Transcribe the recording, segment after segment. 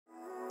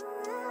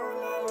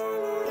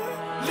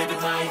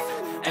Living life,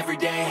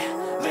 everyday,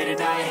 late at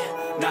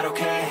night, not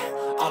okay.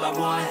 All I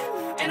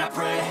want, and I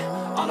pray,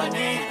 all I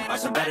need are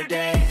some better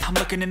days. I'm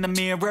looking in the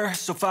mirror,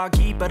 so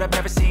foggy, but I've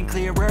never seen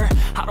clearer.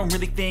 I don't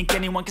really think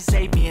anyone can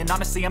save me, and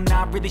honestly I'm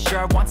not really sure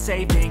I want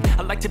saving.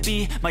 I like to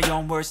be my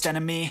own worst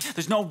enemy.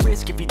 There's no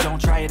risk if you don't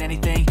try at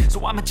anything,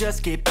 so I'ma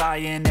just keep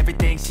buying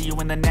everything. See you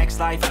in the next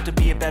life, hope to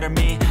be a better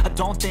me. I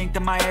don't think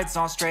that my head's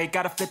on straight,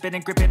 gotta flip it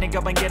and grip it and go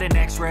and get an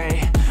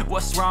x-ray.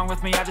 What's wrong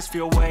with me? I just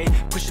feel weight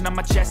pushing on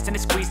my chest and it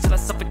squeezes till I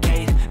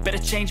suffocate. Better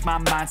change my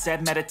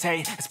mindset,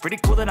 meditate. It's pretty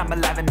cool that I'm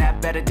alive and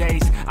have better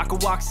days. I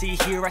could walk, see,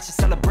 hear, I should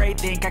celebrate.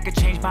 Think I could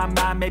change my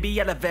mind, maybe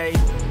elevate.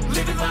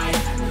 Living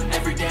life,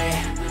 everyday,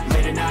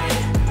 late at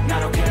night,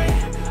 not okay.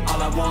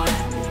 All I want,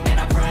 and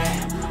I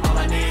pray, all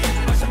I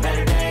need are some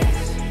better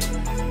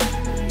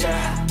days.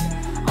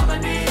 Yeah, all I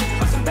need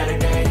are some better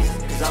days.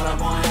 Cause all I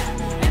want,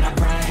 and I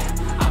pray,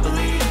 I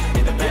believe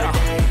in the better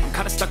days. I'm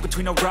kinda stuck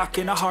between a rock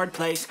and a hard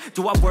place.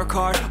 Do I work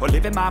hard or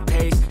live at my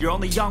pace? You're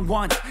only young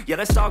once, yeah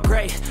that's all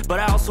great, but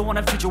I also want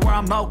a future where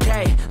I'm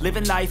okay.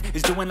 Living life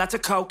is doing lots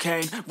of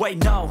cocaine.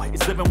 Wait no,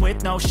 it's living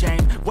with no shame.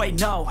 Wait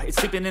no, it's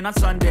sleeping in on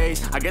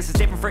Sundays. I guess it's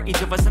different for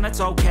each of us and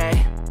that's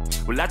okay.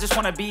 Well I just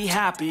wanna be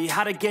happy,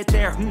 how to get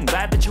there?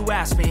 Glad that you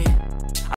asked me.